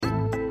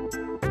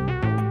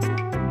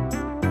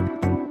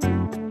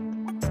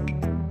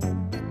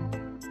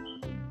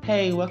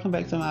Hey, welcome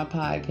back to my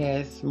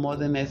podcast, More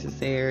Than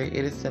Necessary.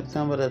 It is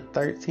September the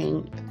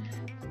 13th,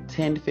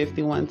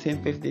 10:51,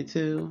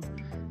 10:52,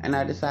 and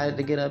I decided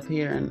to get up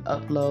here and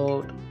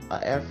upload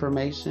an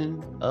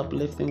affirmation,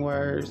 uplifting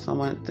words,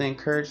 someone to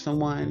encourage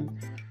someone,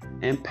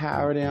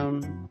 empower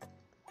them,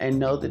 and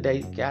know that they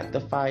got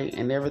the fight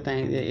and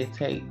everything that it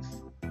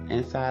takes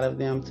inside of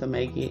them to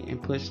make it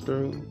and push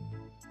through.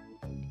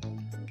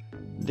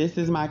 This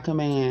is my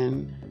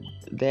command,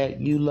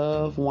 that you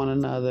love one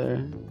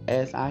another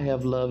as I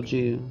have loved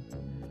you.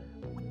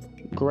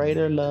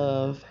 Greater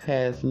love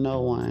has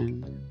no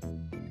one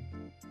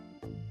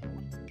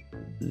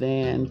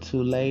than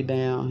to lay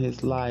down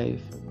his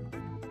life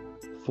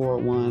for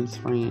one's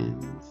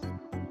friends.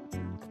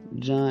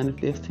 John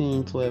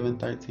 15:12 and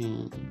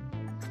 13.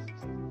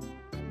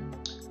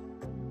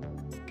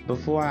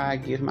 Before I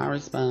give my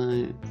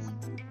response,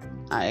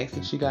 I ask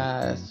that you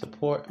guys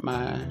support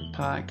my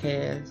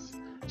podcast,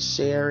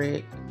 share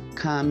it,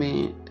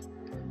 comment,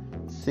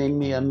 send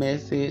me a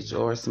message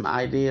or some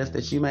ideas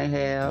that you may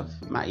have.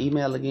 My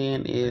email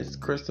again is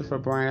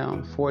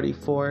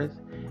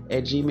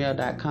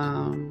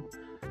christopherbrown44th@gmail.com.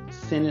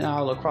 Send it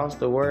all across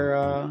the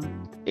world,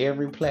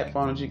 every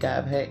platform that you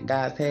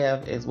guys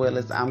have, as well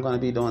as I'm going to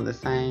be doing the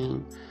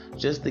same,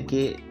 just to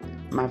get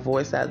my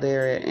voice out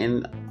there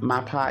and my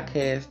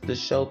podcast to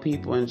show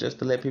people and just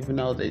to let people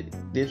know that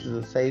this is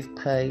a safe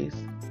place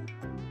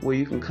where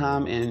you can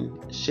come and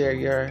share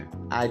your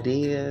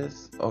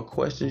ideas or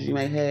questions you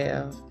may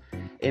have.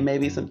 It may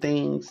be some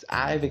things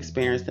I've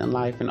experienced in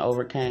life and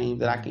overcame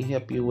that I can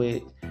help you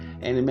with,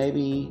 and it may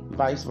be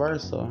vice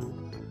versa.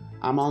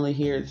 I'm only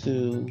here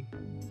to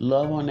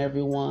love on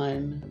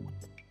everyone,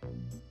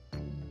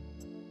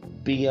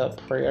 be a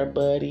prayer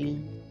buddy,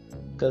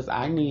 because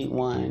I need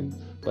one,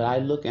 but I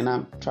look and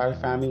I'm trying to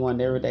find me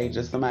one every day,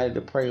 just somebody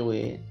to pray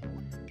with.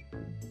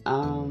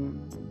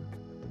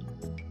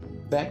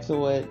 Back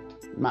to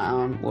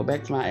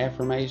my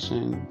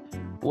affirmation.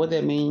 What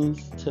that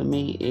means to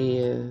me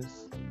is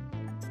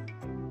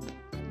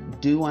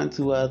do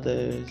unto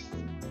others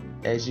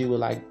as you would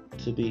like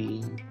to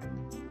be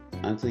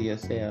unto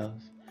yourself,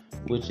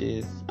 which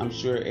is, I'm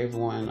sure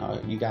everyone or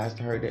you guys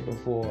heard that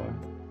before.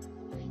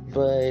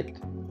 But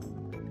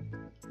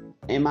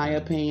in my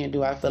opinion,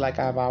 do I feel like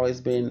I've always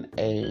been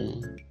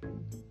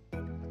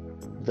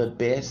the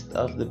best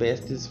of the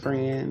bestest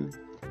friend?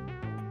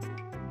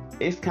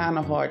 It's kind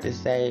of hard to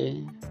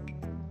say.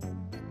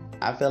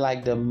 I feel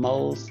like the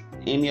most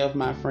any of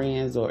my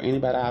friends or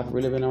anybody I've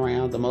really been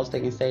around, the most they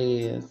can say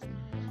is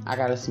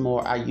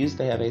I used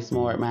to have a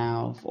smart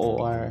mouth,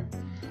 or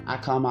I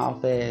come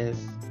off as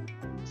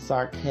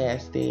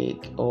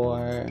sarcastic,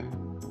 or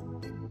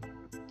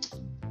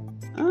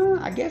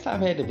I guess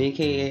I've had the big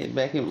head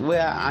I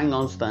ain't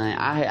gonna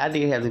stunt. I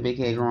did have the big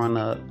head growing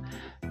up.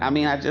 I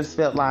mean, I just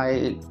felt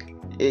like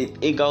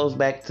it goes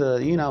back to,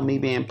 me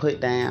being put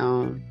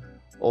down,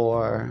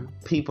 or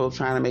people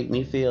trying to make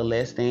me feel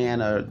less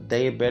than, or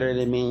they're better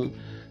than me,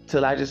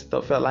 till I just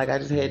felt like I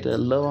just had to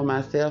love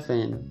myself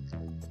and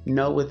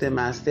know within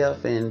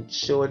myself and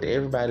show it to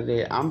everybody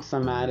that I'm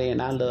somebody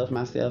and I love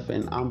myself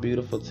and I'm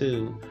beautiful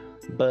too.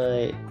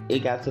 But it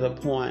got to the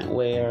point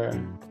where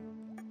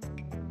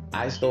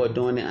I started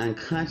doing it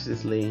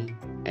unconsciously,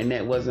 and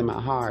that wasn't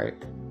my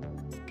heart.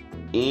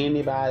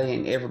 Anybody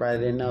and everybody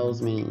that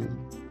knows me,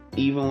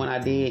 even when I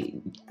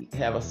did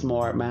have a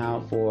smart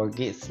mouth or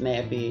get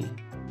snappy,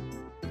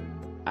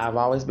 I've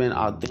always been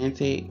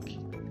authentic.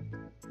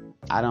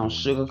 I don't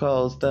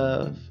sugarcoat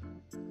stuff.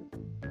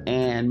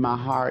 And my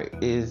heart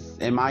is,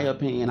 in my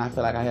opinion, I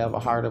feel like I have a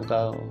heart of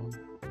gold.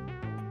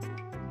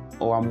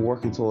 Or I'm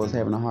working towards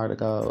having a heart of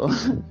gold.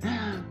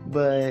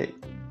 But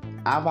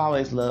I've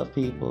always loved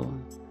people.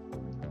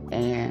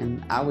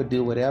 And I would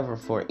do whatever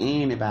for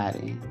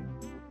anybody.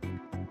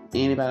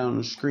 Anybody on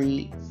the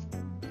streets.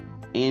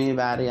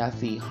 Anybody I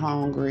see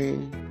hungry.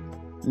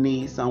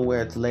 Need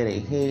somewhere to lay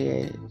their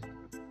head.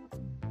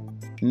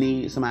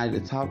 Need somebody to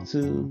talk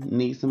to.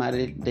 Need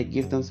somebody that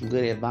gives them some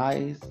good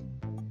advice.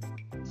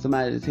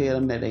 Somebody to tell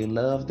them that they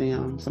love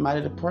them.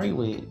 Somebody to pray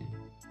with.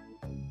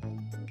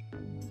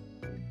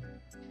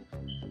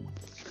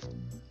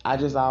 I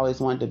just always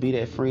wanted to be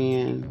that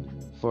friend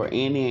for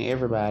any and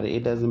everybody.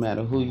 It doesn't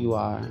matter who you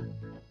are.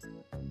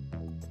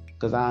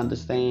 Because I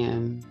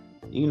understand,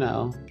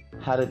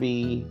 how to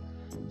be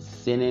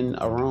sitting in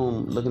a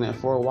room looking at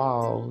four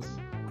walls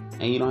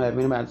and you don't have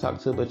anybody to talk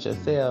to but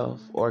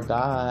yourself or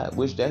God,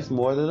 which that's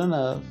more than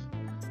enough.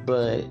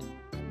 But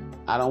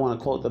I don't want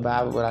to quote the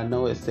Bible, but I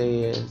know it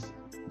says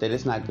that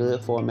it's not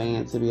good for a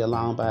man to be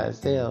alone by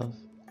himself.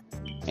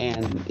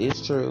 And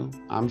it's true.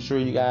 I'm sure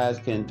you guys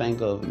can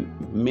think of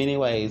many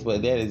ways,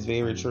 but that is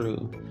very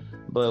true.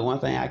 But one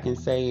thing I can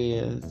say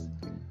is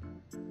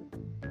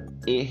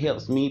it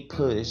helps me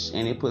push,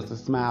 and it puts a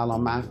smile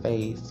on my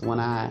face when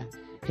I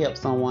help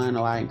someone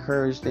or I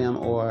encourage them,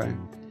 or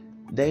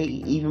they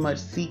even much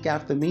seek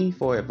after me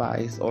for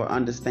advice or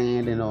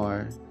understanding,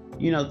 or,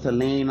 to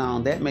lean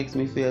on. That makes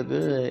me feel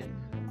good,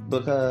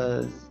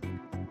 because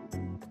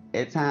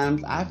at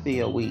times I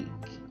feel weak.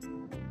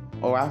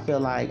 or I feel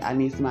like I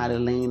need somebody to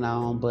lean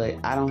on, but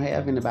I don't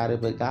have anybody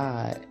but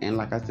God. And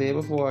like I said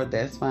before,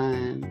 that's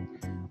fine.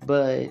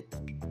 But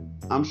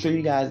I'm sure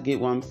you guys get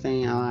what I'm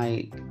saying.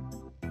 Like,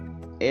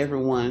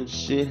 everyone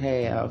should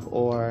have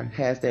or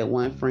has that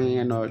one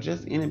friend or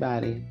just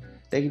anybody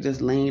they can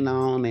just lean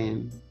on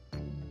and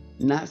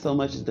not so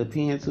much as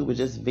depend to, but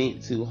just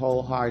vent to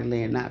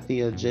wholeheartedly and not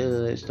feel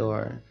judged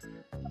or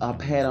a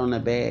pat on the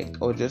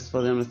back or just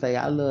for them to say,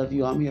 I love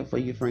you, I'm here for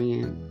you,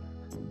 friend.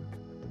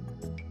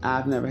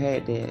 I've never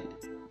had that.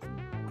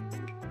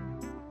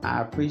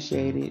 I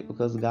appreciate it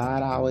because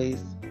God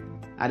always,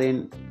 I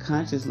didn't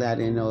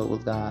know it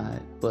was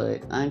God,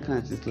 but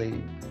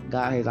unconsciously,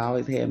 God has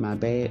always had my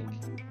back.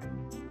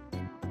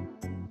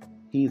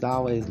 He's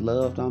always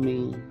loved on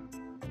me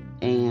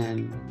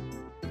and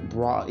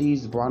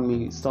he's brought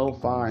me so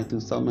far and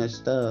through so much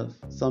stuff,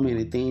 so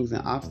many things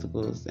and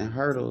obstacles and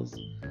hurdles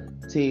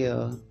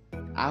till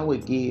I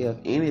would give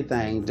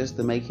anything just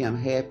to make him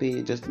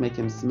happy, just to make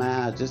him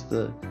smile, just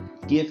to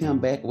give him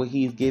back what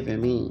he's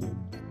given me.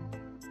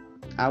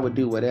 I would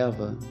do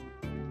whatever.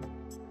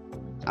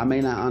 I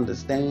may not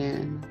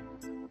understand,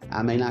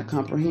 I may not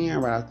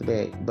comprehend right off the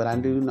bat, but I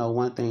do know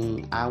one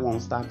thing, I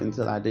won't stop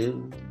until I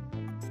do.